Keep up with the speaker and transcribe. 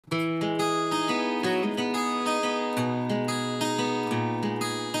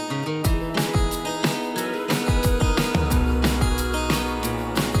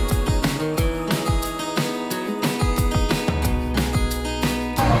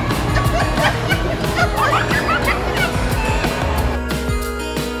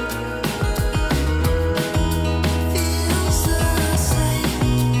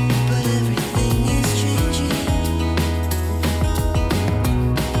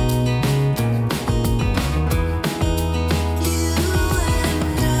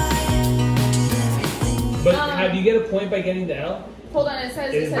Do you get a point by getting the L? Hold on, it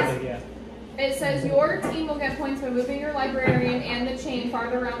says your team will get points by moving your librarian and the chain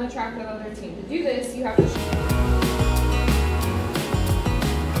farther around the track than other team. To do this, you have to...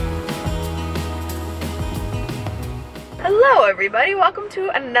 Hello everybody, welcome to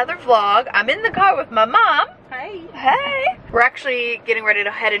another vlog. I'm in the car with my mom. Hi. Hey. We're actually getting ready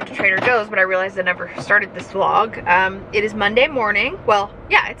to head into Trader Joe's, but I realized I never started this vlog. It is Monday morning. Well,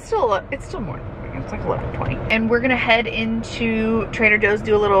 yeah, it's still morning. It's like 11:20. And we're gonna head into Trader Joe's,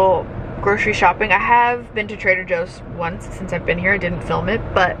 do a little grocery shopping. I have been to Trader Joe's once since I've been here. I didn't film it,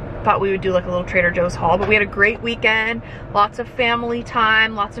 but thought we would do like a little Trader Joe's haul. But we had a great weekend, lots of family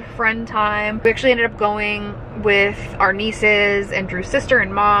time, lots of friend time. We actually ended up going with our nieces and Drew's sister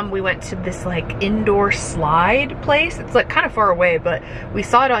and mom. We went to this like indoor slide place. It's like kind of far away, but we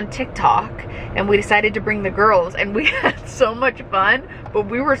saw it on TikTok and we decided to bring the girls and we had so much fun, but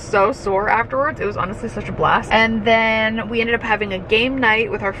we were so sore afterwards. It was honestly such a blast. And then we ended up having a game night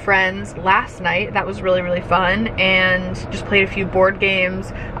with our friends last night. That was really, really fun, and just played a few board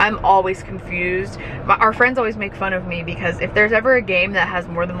games. I'm always confused. Our friends always make fun of me because if there's ever a game that has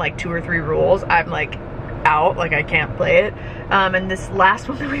more than like 2 or 3 rules, I'm like out, like I can't play it. And this last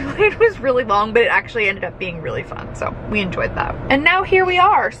one that we played was really long, but it actually ended up being really fun, so we enjoyed that. And now here we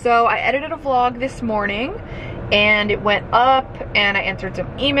are. So I edited a vlog this morning and it went up and I answered some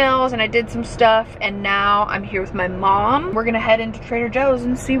emails and I did some stuff, and now I'm here with my mom. We're gonna head into Trader Joe's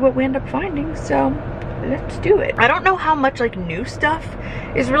and see what we end up finding, so let's do it. I don't know how much like new stuff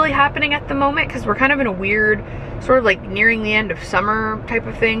is really happening at the moment because we're kind of in a weird sort of like nearing the end of summer type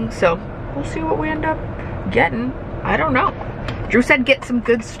of thing, so we'll see what we end up getting. I don't know. Drew said get some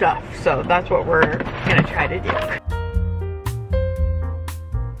good stuff, so that's what we're gonna try to do.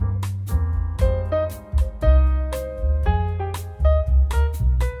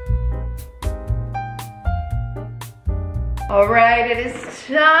 All right, it is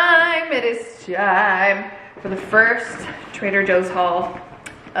time for the first Trader Joe's haul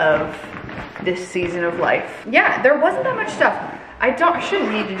of this season of life. Yeah, there wasn't that much stuff. I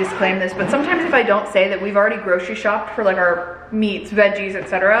shouldn't need to disclaim this, but sometimes if I don't say that we've already grocery shopped for like our meats, veggies,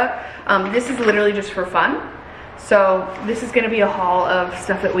 etc., this is literally just for fun. So this is gonna be a haul of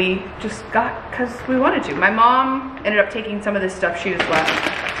stuff that we just got because we wanted to. My mom ended up taking some of this stuff she just left.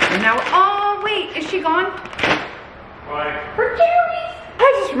 And now, oh wait, is she gone? Why? Her cherries!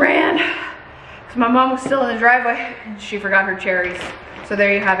 I just ran because my mom was still in the driveway and she forgot her cherries. So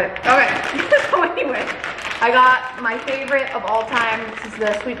there you have it. Okay, so anyway, I got my favorite of all time. This is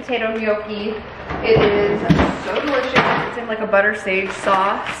the sweet potato gnocchi. It is so delicious. It's in like a butter sage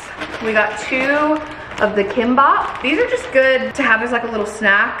sauce. We got 2 of the kimbap. These are just good to have as like a little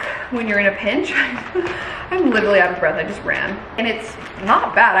snack when you're in a pinch. I'm literally out of breath, I just ran. And it's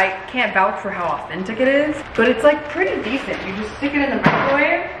not bad. I can't vouch for how authentic it is, but it's like pretty decent. You just stick it in the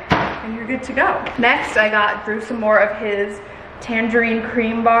microwave and you're good to go. Next, I got Drew some more of his tangerine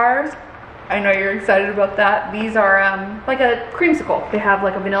cream bars. I know you're excited about that. These are like a creamsicle. They have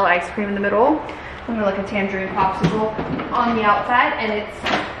like a vanilla ice cream in the middle and they're like a tangerine popsicle on the outside, and it's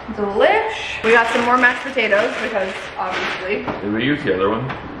delish. We got some more mashed potatoes because obviously. Did we use the other one?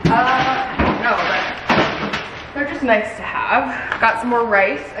 I don't know, but they're just nice to have. Got some more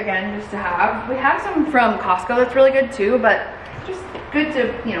rice, again, just to have. We have some from Costco that's really good too, but just good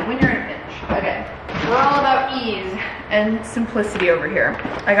to, you know, when you're in a pinch. Okay, we're all about ease and simplicity over here.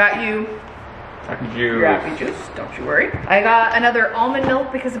 I got you your apple juice, don't you worry. I got another almond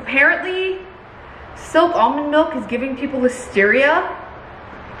milk because apparently Silk almond milk is giving people listeria.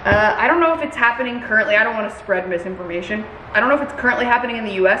 I don't know if it's happening currently. I don't want to spread misinformation. I don't know if it's currently happening in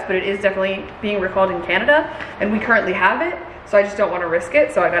the US, but it is definitely being recalled in Canada, and we currently have it, so I just don't want to risk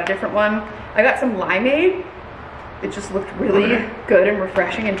it, so I got a different one. I got some limeade. It just looked really good and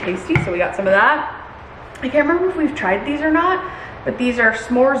refreshing and tasty, so we got some of that. I can't remember if we've tried these or not, but these are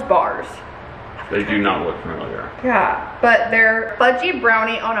s'mores bars. They do not look familiar. Yeah, but they're fudgy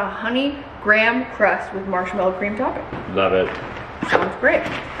brownie on a honey graham crust with marshmallow cream topping. Love it. Sounds great.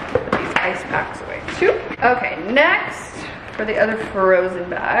 Put these ice packs away too. Okay, next for the other frozen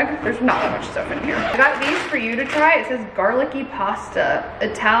bag. There's not that much stuff in here. I got these for you to try. It says garlicky pasta.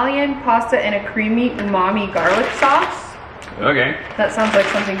 Italian pasta and a creamy umami garlic sauce. Okay. That sounds like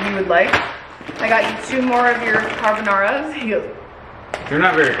something you would like. I got you 2 more of your carbonaras. They're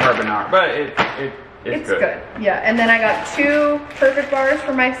not very carbonara, but it's good. Yeah, and then I got 2 perfect bars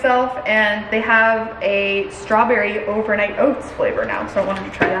for myself, and they have a strawberry overnight oats flavor now, so I wanted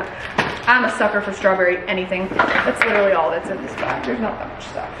to try that. I'm a sucker for strawberry anything. That's literally all that's in this bag. There's not that much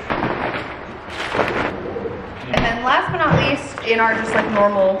stuff. And then last but not least, in our just like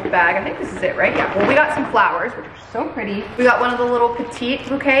normal bag, I think this is it, right? Yeah, well we got some flowers, which are so pretty. We got one of the little petite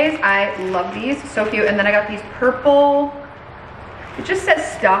bouquets. I love these, so cute. And then I got these purple, it just says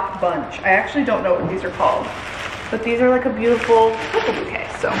stock bunch. I actually don't know what these are called, but these are like a beautiful purple bouquet.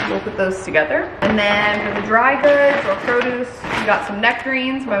 So we'll put those together. And then for the dry goods or produce, we got some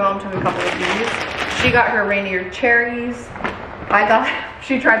nectarines. My mom took a couple of these. She got her reindeer cherries.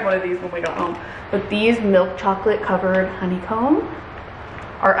 She tried one of these when we got home. But these milk chocolate covered honeycomb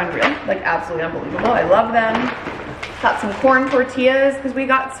are unreal, like absolutely unbelievable. I love them. Got some corn tortillas because we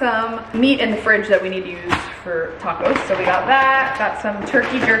got some meat in the fridge that we need to use for tacos. So we got that. Got some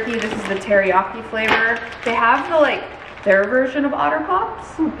turkey jerky. This is the teriyaki flavor. They have the like their version of Otter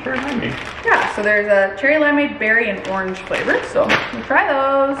Pops. Cherry limeade. Yeah, so there's a cherry limeade, berry, and orange flavor. So we'll try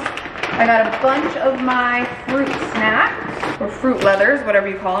those. I got a bunch of my fruit snacks, or fruit leathers, whatever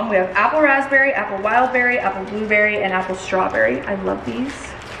you call them. We have apple raspberry, apple wildberry, apple blueberry, and apple strawberry. I love these.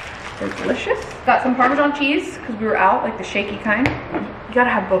 They're delicious. Got some Parmesan cheese, because we were out, like the shaky kind. You gotta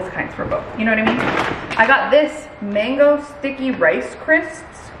have both kinds for both, you know what I mean? I got this mango sticky rice crisps.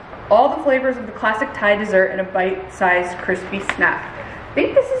 All the flavors of the classic Thai dessert in a bite-sized crispy snack. I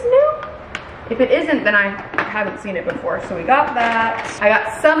think this is new. If it isn't, then I haven't seen it before. So we got that. I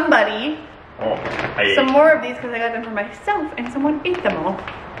got some more of these because I got them for myself and someone ate them all.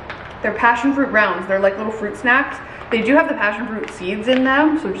 They're passion fruit rounds. They're like little fruit snacks. They do have the passion fruit seeds in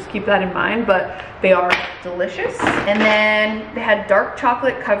them, so just keep that in mind, but they are delicious. And then they had dark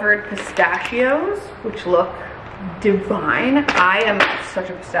chocolate covered pistachios, which look divine. I am such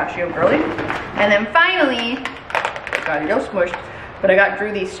a pistachio girly. And then finally, gotta go smushed, but I got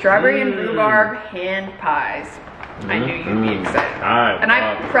Drew these strawberry and rhubarb hand pies. I knew you'd be excited. And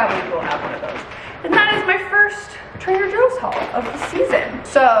I probably will have one of those. And that is my first Trader Joe's haul of the season.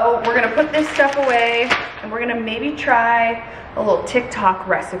 So we're gonna put this stuff away and we're gonna maybe try a little TikTok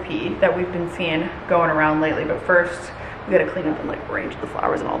recipe that we've been seeing going around lately. But first, we gotta clean up and like arrange the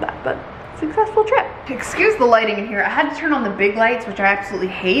flowers and all that. But successful trip. Excuse the lighting in here. I had to turn on the big lights, which I absolutely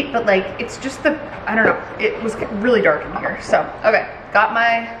hate, but like, it's just the, I don't know, it was really dark in here. So, okay, got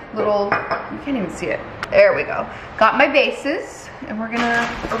my little, you can't even see it. There we go. Got my vases, and we're gonna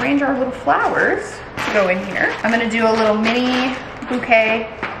arrange our little flowers to go in here. I'm gonna do a little mini bouquet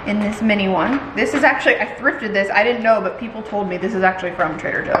in this mini one. This is actually, I thrifted this, I didn't know, but people told me this is actually from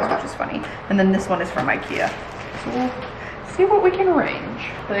Trader Joe's, which is funny. And then this one is from IKEA. So we'll see what we can arrange.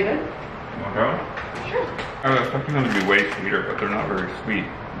 Are they good? Want to go? Sure. I was expecting them to be way sweeter, but they're not very sweet,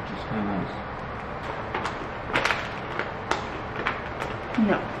 which is kind of nice.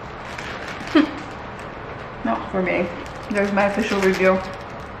 No. Not for me. There's my official review.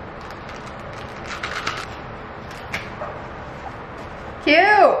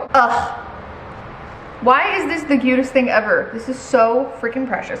 Cute! Ugh. Why is this the cutest thing ever? This is so freaking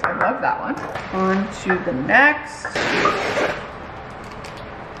precious. I love that one. On to the next.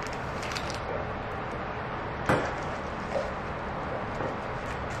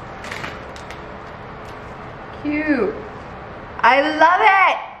 Cute. I love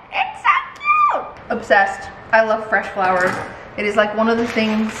it. It's so cute. Obsessed. I love fresh flowers. It is like one of the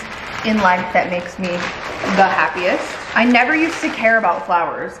things in life that makes me the happiest. I never used to care about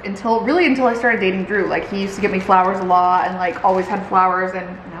flowers until I started dating Drew. Like, he used to get me flowers a lot and like always had flowers, and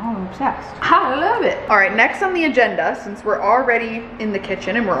now I'm obsessed. I love it. All right, next on the agenda, since we're already in the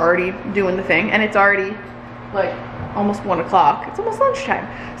kitchen and we're already doing the thing, and it's already like almost 1 o'clock. It's almost lunchtime.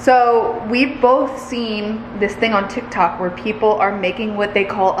 So we've both seen this thing on TikTok where people are making what they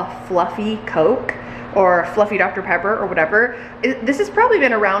call a fluffy Coke or a fluffy Dr. Pepper or whatever. This has probably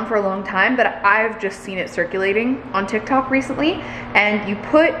been around for a long time, but I've just seen it circulating on TikTok recently. And you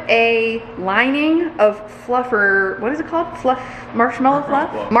put a lining of fluffer, what is it called? Marshmallow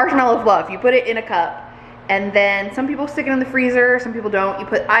fluff? Marshmallow fluff. You put it in a cup. And then some people stick it in the freezer, some people don't. You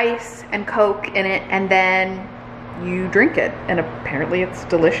put ice and Coke in it, and then you drink it. And apparently it's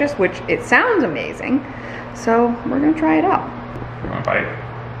delicious, which it sounds amazing. So we're gonna try it out. You want a bite?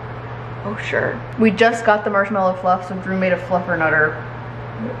 Oh, sure. We just got the marshmallow fluff, so Drew made a fluffer nutter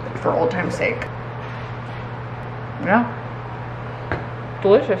for old time's sake. Yeah.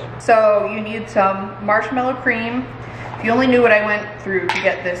 Delicious. So you need some marshmallow cream. If you only knew what I went through to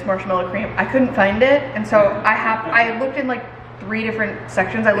get this marshmallow cream, I couldn't find it. And so I looked in like 3 different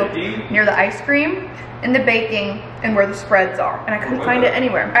sections. I looked near the ice cream, in the baking, and where the spreads are. And I couldn't find it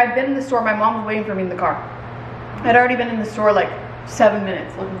anywhere. I'd been in the store, my mom was waiting for me in the car. I'd already been in the store like 7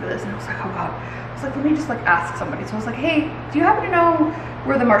 minutes looking for this, and I was like, oh god. I was like, let me just like ask somebody. So I was like, hey, do you happen to know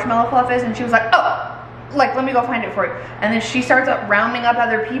where the marshmallow fluff is? And she was like, oh, like, let me go find it for you. And then she starts up rounding up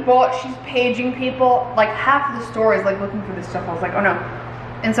other people. She's paging people. Like, half of the store is like looking for this stuff. I was like, oh no.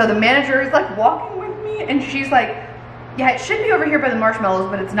 And so the manager is like walking with me, and she's like, yeah, it should be over here by the marshmallows,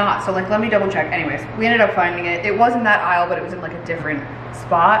 but it's not. So like, let me double check. Anyways, we ended up finding it. It wasn't that aisle, but it was in like a different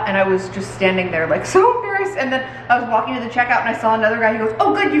spot. And I was just standing there like so embarrassed. And then I was walking to the checkout and I saw another guy. He goes,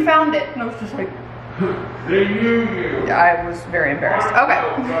 oh good, you found it. And I was just like, I was very embarrassed. Okay.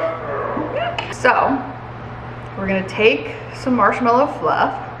 So we're gonna take some marshmallow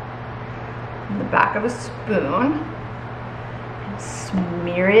fluff in the back of a spoon and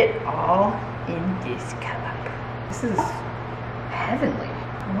smear it all in this cup. This is heavenly.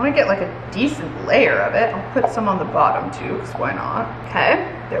 I want to get like a decent layer of it. I'll put some on the bottom too, because why not? Okay,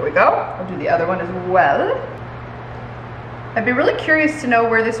 there we go. I'll do the other one as well. I'd be really curious to know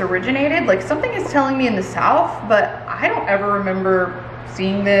where this originated. Like, something is telling me in the South, but I don't ever remember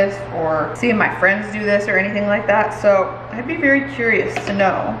seeing this or seeing my friends do this or anything like that. So I'd be very curious to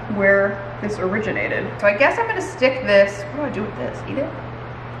know where this originated. So I guess I'm gonna stick this. What do I do with this? Eat it?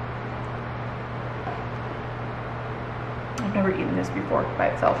 I've never eaten this before by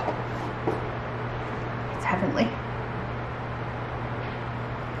itself. It's heavenly.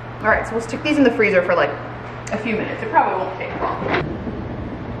 All right, so we'll stick these in the freezer for like a few minutes. It probably won't take long.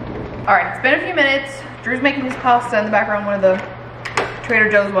 All right, it's been a few minutes. Drew's making his pasta in the background, one of the Trader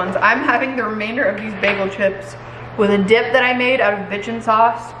Joe's ones. I'm having the remainder of these bagel chips with a dip that I made out of bitchin'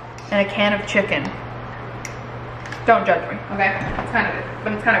 sauce and a can of chicken. Don't judge me, okay? It's kind of good,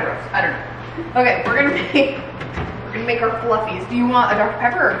 but it's kind of gross. I don't know. Okay, we're gonna make our fluffies. Do you want a Dr.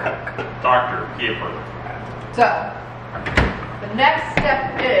 Pepper or a Coke? Dr. Pepper. So, the next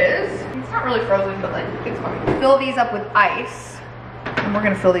step is, it's not really frozen, but like, it's fine. Fill these up with ice. And we're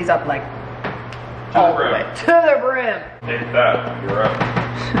gonna fill these up like all the way to the brim. Take that, you're up.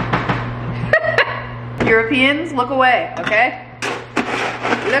 Europeans, look away, okay?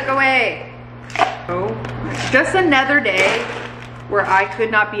 Look away. Oh, just another day where I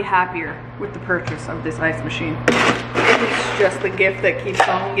could not be happier with the purchase of this ice machine. It's just the gift that keeps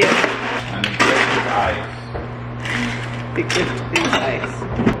on giving. And the gift is ice. The gift is ice.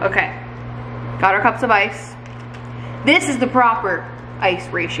 Okay, got our cups of ice. This is the proper ice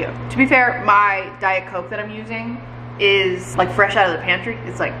ratio. To be fair, my Diet Coke that I'm using is like fresh out of the pantry.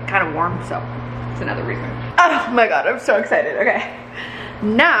 It's like kind of warm, so it's another reason. Oh my God, I'm so excited. Okay,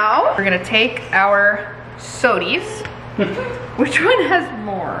 now we're gonna take our sodies. Which one has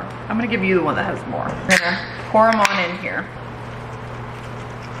more? I'm gonna give you the one that has more. We're gonna pour them on in here.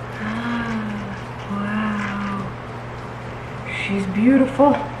 Wow. She's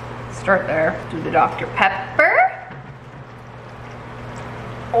beautiful. Start there. Do the Dr. Pepper.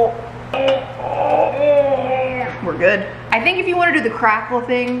 Oh. We're good. I think if you want to do the crackle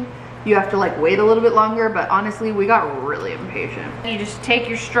thing, you have to like wait a little bit longer, but honestly, we got really impatient. You just take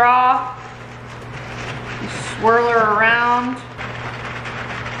your straw, you swirl her around.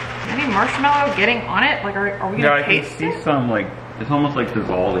 Any marshmallow getting on it? Like, are we gonna taste it? Yeah, I can see some, like, it's almost like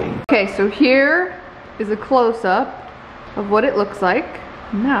dissolving. Okay, so here is a close-up of what it looks like.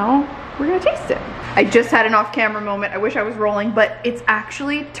 Now, we're gonna taste it. I just had an off-camera moment. I wish I was rolling, but it's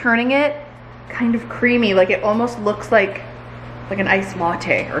actually turning it kind of creamy. Like, it almost looks like an iced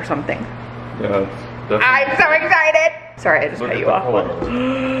latte or something. Yeah, it's definitely. I'm so excited. Sorry, I just cut you off. Colors.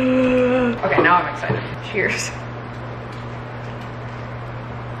 Okay, now I'm excited. Cheers.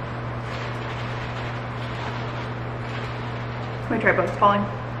 Let me try both. It's falling.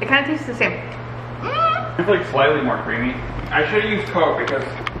 It kind of tastes the same. It's like slightly more creamy. I should have used Coke because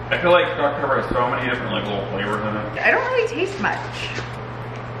I feel like Dr. Pepper has so many different like little flavors in it. I don't really taste much.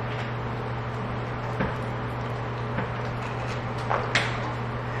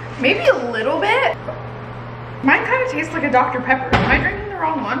 Maybe a little bit. Mine kind of tastes like a Dr. Pepper. Am I drinking the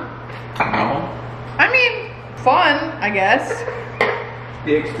wrong one? No. I mean, fun, I guess.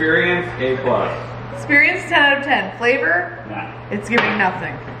 The experience, A+. Experience 10 out of 10. Flavor, Nah. it's giving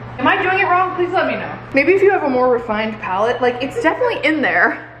nothing. Am I doing it wrong? Please let me know. Maybe if you have a more refined palate, like it's definitely in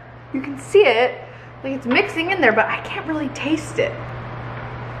there. You can see it, like it's mixing in there, but I can't really taste it.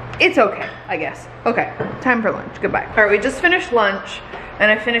 It's okay, I guess. Okay, time for lunch, goodbye. All right, we just finished lunch and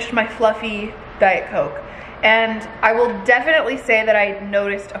I finished my fluffy Diet Coke. And I will definitely say that I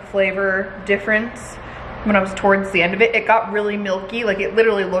noticed a flavor difference when I was towards the end of it. It got really milky, like it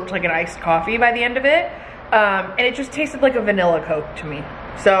literally looked like an iced coffee by the end of it. And it just tasted like a vanilla Coke to me.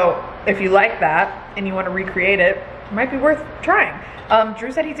 So if you like that and you want to recreate it, it might be worth trying.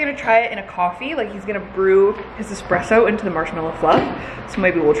 Drew said he's gonna try it in a coffee, like he's gonna brew his espresso into the marshmallow fluff. So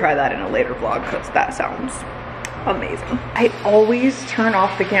maybe we'll try that in a later vlog because that sounds amazing. I always turn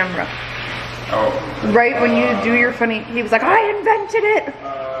off the camera. Oh. Right when you do your funny, he was like, I invented it.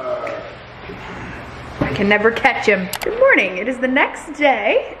 I can never catch him. Good morning. It is the next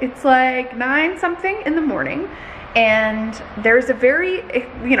day. It's like 9 something in the morning. And there's a very,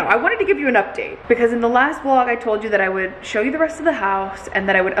 you know, I wanted to give you an update because in the last vlog I told you that I would show you the rest of the house and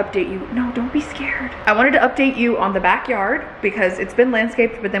that I would update you. No, don't be scared. I wanted to update you on the backyard because it's been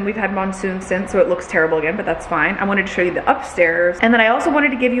landscaped, but then we've had monsoon since, so it looks terrible again, but that's fine. I wanted to show you the upstairs. And then I also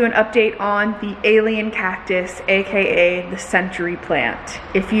wanted to give you an update on the alien cactus, AKA the century plant.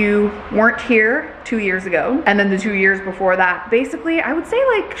 If you weren't here 2 years ago, and then the 2 years before that, basically, I would say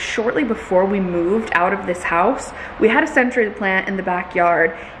like shortly before we moved out of this house, we had a century plant in the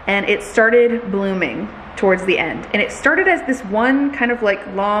backyard and it started blooming towards the end. And it started as this one kind of like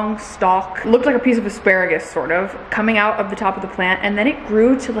long stalk, looked like a piece of asparagus sort of, coming out of the top of the plant. And then it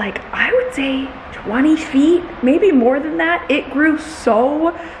grew to like, I would say 20 feet, maybe more than that. It grew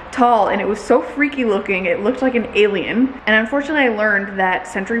so tall and it was so freaky looking. It looked like an alien. And unfortunately I learned that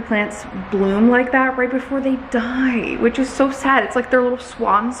century plants bloom like that right before they die, which is so sad. It's like their little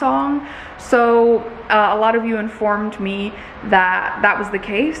swan song. So a lot of you informed me that that was the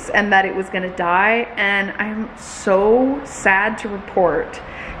case and that it was gonna die. And I'm so sad to report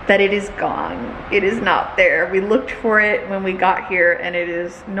that it is gone. It is not there. We looked for it when we got here and it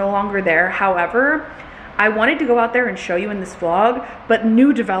is no longer there. However, I wanted to go out there and show you in this vlog, but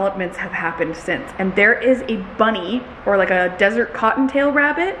new developments have happened since. And there is a bunny, or like a desert cottontail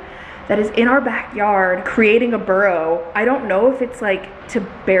rabbit, that is in our backyard creating a burrow. I don't know if it's like to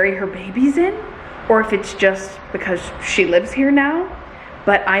bury her babies in, or if it's just because she lives here now.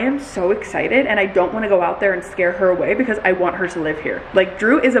 But I am so excited and I don't want to go out there and scare her away because I want her to live here. Like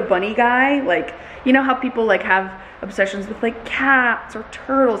Drew is a bunny guy. Like, you know how people like have obsessions with like cats or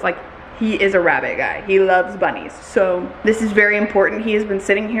turtles? Like, he is a rabbit guy. He loves bunnies. So this is very important. He has been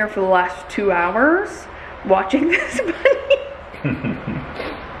sitting here for the last 2 hours watching this bunny.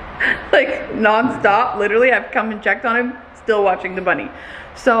 Like non-stop. Literally, I've come and checked on him, still watching the bunny.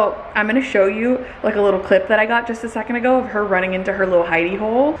 So I'm gonna show you like a little clip that I got just a second ago of her running into her little hidey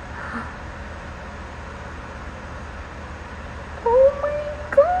hole. Oh my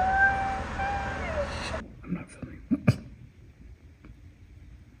gosh. I'm not filming.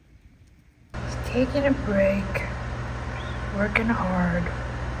 Taking a break, working hard.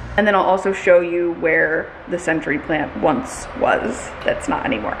 And then I'll also show you where the century plant once was. That's not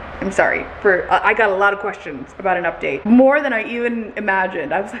anymore. I'm sorry for, I got a lot of questions about an update. More than I even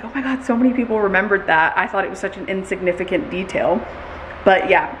imagined. I was like, oh my God, so many people remembered that. I thought it was such an insignificant detail. But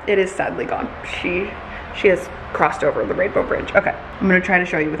yeah, it is sadly gone. She has crossed over the Rainbow Bridge. Okay, I'm gonna try to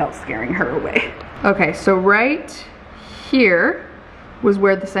show you without scaring her away. Okay, so right here was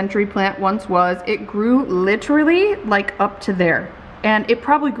where the century plant once was. It grew literally like up to there. And it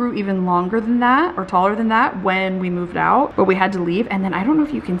probably grew even longer than that or taller than that when we moved out, but we had to leave. And then I don't know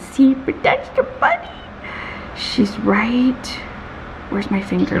if you can see, but that's the bunny. She's right, where's my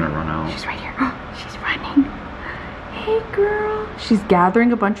finger? She's gonna run out. She's right here. Oh, she's running. Hey girl. She's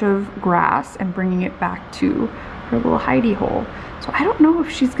gathering a bunch of grass and bringing it back to her little hidey hole. So I don't know if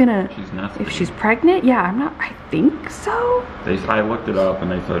she's gonna, if she's pregnant. Yeah, I think so. I looked it up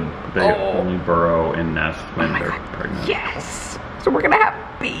and they said they only burrow and nest when they're pregnant. Yes. So we're gonna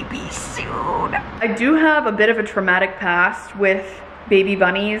have babies soon. I do have a bit of a traumatic past with baby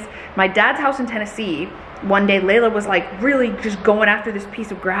bunnies. My dad's house in Tennessee, one day Layla was like really just going after this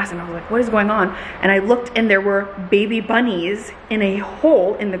piece of grass and I was like, what is going on? And I looked and there were baby bunnies in a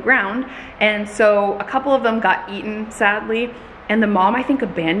hole in the ground. And so a couple of them got eaten, sadly. And the mom, I think,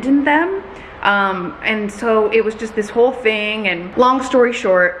 abandoned them. And so it was just this whole thing, and long story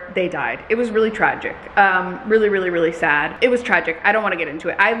short, they died. It was really tragic. Really, really, really sad. It was tragic. I don't want to get into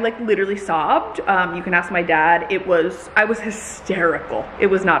it. I like literally sobbed. You can ask my dad. I was hysterical. It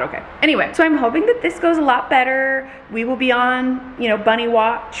was not okay. Anyway, so I'm hoping that this goes a lot better. We will be on, you know, bunny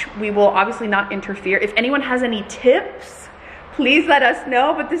watch. We will obviously not interfere. If anyone has any tips, please let us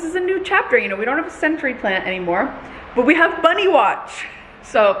know. But this is a new chapter. You know, we don't have a century plant anymore, but we have bunny watch.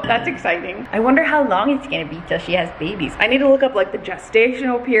 So that's exciting. I wonder how long it's gonna be till she has babies. I need to look up like the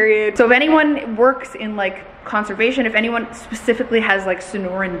gestational period. So if anyone works in like conservation, if anyone specifically has like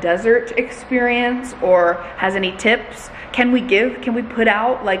Sonoran Desert experience or has any tips, can we put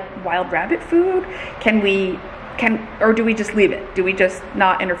out like wild rabbit food? Or do we just leave it? Do we just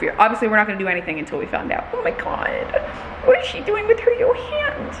not interfere? Obviously we're not gonna do anything until we found out. Oh my God, what is she doing with her little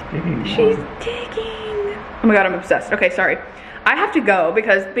hand? She's digging. Oh my God, I'm obsessed. Okay, sorry. I have to go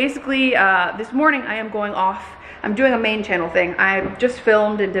because basically this morning I am going off. I'm doing a main channel thing. I just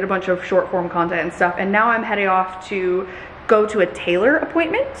filmed and did a bunch of short form content and stuff, and now I'm heading off to go to a tailor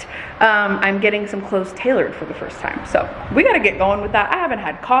appointment. I'm getting some clothes tailored for the first time. So we gotta get going with that. I haven't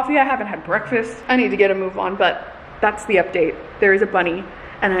had coffee, I haven't had breakfast. I need to get a move on, but that's the update. There is a bunny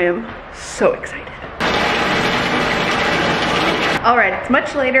and I am so excited. All right, it's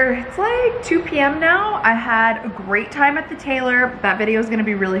much later. It's like 2 p.m. now. I had a great time at the tailor. That video is gonna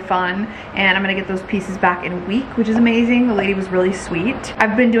be really fun, and I'm gonna get those pieces back in a week, which is amazing. The lady was really sweet.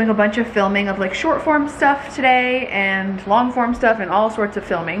 I've been doing a bunch of filming of like short form stuff today and long form stuff and all sorts of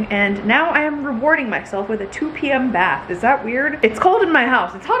filming, and now I am rewarding myself with a 2 p.m. bath. Is that weird? It's cold in my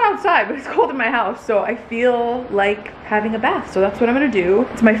house. It's hot outside, but it's cold in my house, so I feel like having a bath, so that's what I'm gonna do.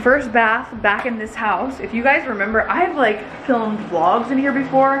 It's my first bath back in this house. If you guys remember, I've like filmed vlogs in here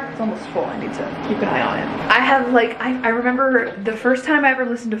before. It's almost full. I need to keep an eye on it. I have like, I remember the first time I ever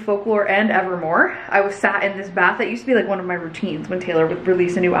listened to Folklore and Evermore, I was sat in this bath. That used to be like one of my routines when Taylor would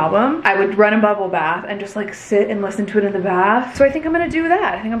release a new album. I would run a bubble bath and just like sit and listen to it in the bath. So I think I'm gonna do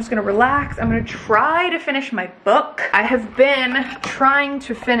that. I think I'm just gonna relax. I'm gonna try to finish my book. I have been trying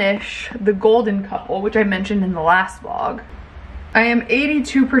to finish The Golden Couple, which I mentioned in the last vlog. I am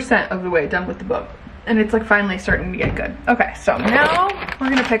 82% of the way done with the book, and it's like finally starting to get good. Okay, so now we're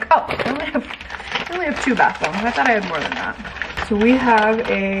gonna pick up. I only have 2 bath bombs. I thought I had more than that. So we have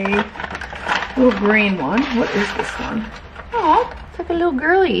a little green one. What is this one? Oh, it's like a little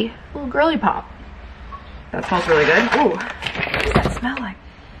girly pop. That smells really good. Ooh, what does that smell like?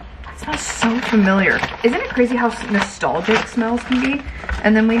 That smells so familiar. Isn't it crazy how nostalgic smells can be?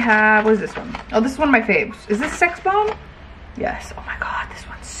 And then we have, what is this one? Oh, this is one of my faves. Is this Sex Bomb? Yes. Oh my god, this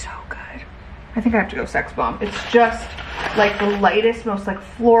one's so good. I think I have to go Sex Bomb. It's just like the lightest, most like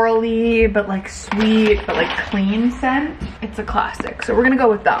florally, but like sweet, but like clean scent. It's a classic. So we're gonna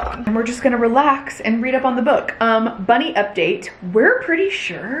go with that one. And we're just gonna relax and read up on the book. Bunny update. We're pretty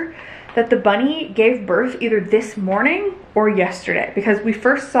sure that the bunny gave birth either this morning or yesterday, because we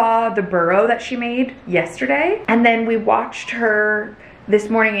first saw the burrow that she made yesterday, and then we watched her this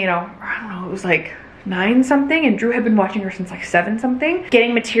morning, you know, I don't know, it was like 9 something, and Drew had been watching her since like 7 something,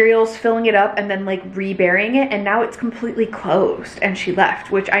 getting materials, filling it up, and then like reburying it, and now it's completely closed, and she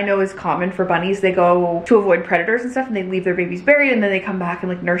left, which I know is common for bunnies. They go to avoid predators and stuff, and they leave their babies buried, and then they come back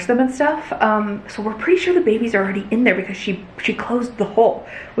and like nurse them and stuff. So we're pretty sure the babies are already in there because she closed the hole,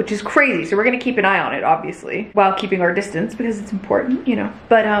 which is crazy. So we're gonna keep an eye on it, obviously, while keeping our distance because it's important, you know.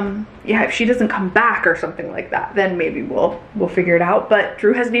 But yeah, if she doesn't come back or something like that, then maybe we'll figure it out. But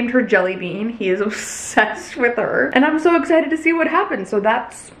Drew has named her Jelly Bean. He is obsessed with her, and I'm so excited to see what happens. So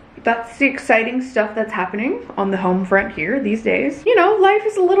that's the exciting stuff that's happening on the home front here these days. You know, life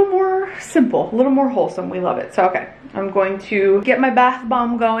is a little more simple, a little more wholesome. We love it. So okay, I'm going to get my bath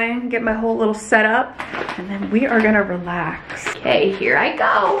bomb going, get my whole little setup, and then we are gonna relax. Okay, here I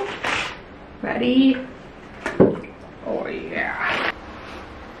go. Ready? Oh yeah.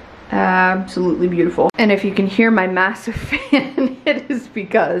 Absolutely beautiful. And if you can hear my massive fan, it is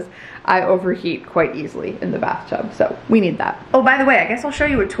because I overheat quite easily in the bathtub, so we need that. Oh, by the way, I guess I'll show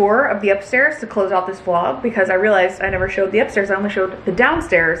you a tour of the upstairs to close out this vlog, because I realized I never showed the upstairs. I only showed the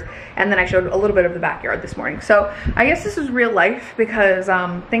downstairs, and then I showed a little bit of the backyard this morning. So I guess this is real life, because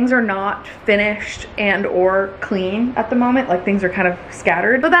things are not finished and or clean at the moment. Like, things are kind of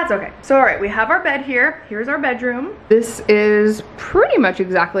scattered, but that's okay. So all right, we have our bed here. Here's our bedroom. This is pretty much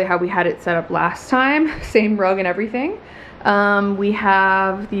exactly how we had it set up last time. Same rug and everything. We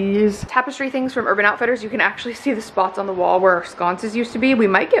have these tapestry things from Urban Outfitters. You can actually see the spots on the wall where our sconces used to be. We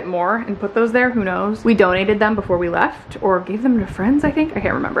might get more and put those there, who knows. We donated them before we left, or gave them to friends, I think. I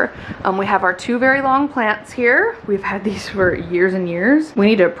can't remember. We have our 2 very long plants here. We've had these for years and years. We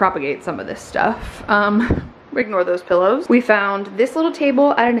need to propagate some of this stuff. Ignore those pillows. We found this little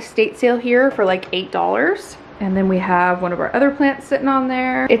table at an estate sale here for like $8. And then we have one of our other plants sitting on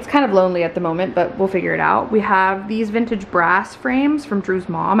there. It's kind of lonely at the moment, but we'll figure it out. We have these vintage brass frames from Drew's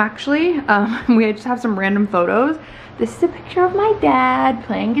mom, actually. We just have some random photos. This is a picture of my dad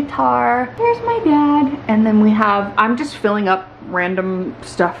playing guitar. There's my dad. And then we have, I'm just filling up random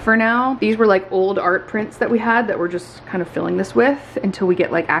stuff for now. These were like old art prints that we had that we're just kind of filling this with until we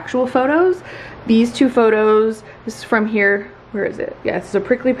get like actual photos. These 2 photos, this is from here. Where is it? Yeah, this is a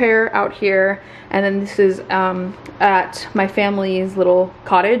prickly pear out here. And then this is at my family's little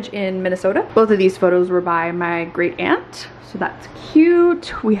cottage in Minnesota. Both of these photos were by my great aunt. So that's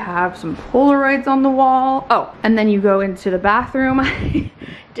cute. We have some Polaroids on the wall. Oh, and then you go into the bathroom. I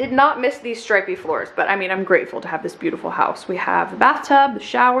did not miss these stripy floors, but I mean, I'm grateful to have this beautiful house. We have the bathtub, the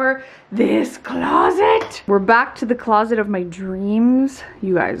shower, this closet. We're back to the closet of my dreams.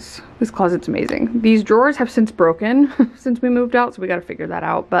 You guys, this closet's amazing. These drawers have since broken since we moved out, so we gotta figure that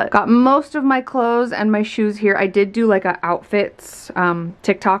out. But got most of my clothes and my shoes here. I did do like a outfits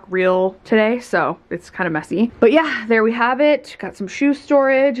TikTok reel today, so it's kind of messy. But yeah, there we have it. Got some shoe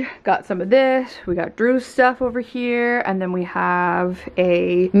storage, got some of this. We got Drew's stuff over here, and then we have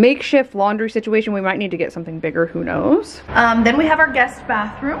a makeshift laundry situation. We might need to get something bigger, who knows. Then we have our guest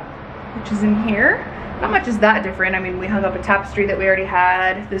bathroom, which is in here. Not much is that different. I mean, we hung up a tapestry that we already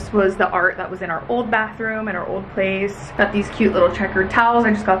had. This was the art that was in our old bathroom in our old place. Got these cute little checkered towels.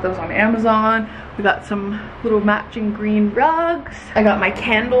 I just got those on Amazon. We got some little matching green rugs. I got my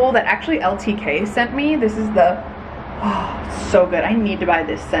candle that actually LTK sent me. This is the, oh, it's so good. I need to buy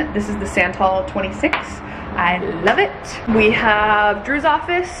this scent. This is the Santal 26. I love it. We have Drew's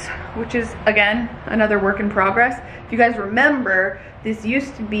office, which is, again, another work in progress. If you guys remember, this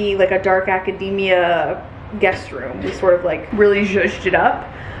used to be like a dark academia guest room. We sort of like really zhuzhed it up.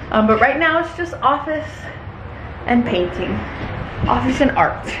 But right now it's just office and painting. Office and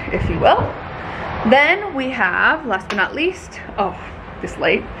art, if you will. Then we have, last but not least, oh, this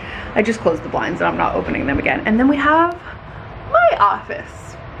light. I just closed the blinds and I'm not opening them again. And then we have my office.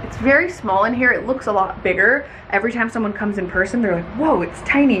 It's very small in here. It looks a lot bigger. Every time someone comes in person, they're like, whoa, it's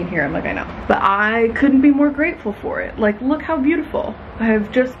tiny in here. I'm like, I know. But I couldn't be more grateful for it. Like, look how beautiful.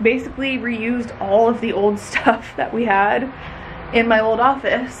 I've just basically reused all of the old stuff that we had in my old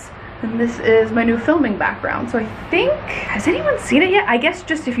office. And this is my new filming background. So I think, has anyone seen it yet? I guess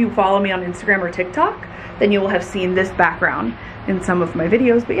just if you follow me on Instagram or TikTok, then you will have seen this background in some of my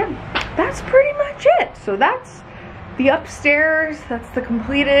videos. But yeah, that's pretty much it. So that's the upstairs. That's the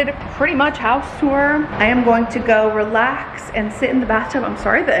completed pretty much house tour. I am going to go relax and sit in the bathtub. I'm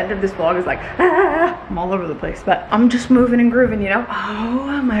sorry the end of this vlog is like, ah, I'm all over the place, but I'm just moving and grooving, you know?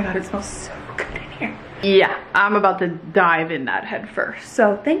 Oh my God, it smells so good in here. Yeah, I'm about to dive in that head first.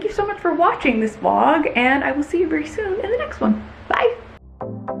 So thank you so much for watching this vlog, and I will see you very soon in the next one.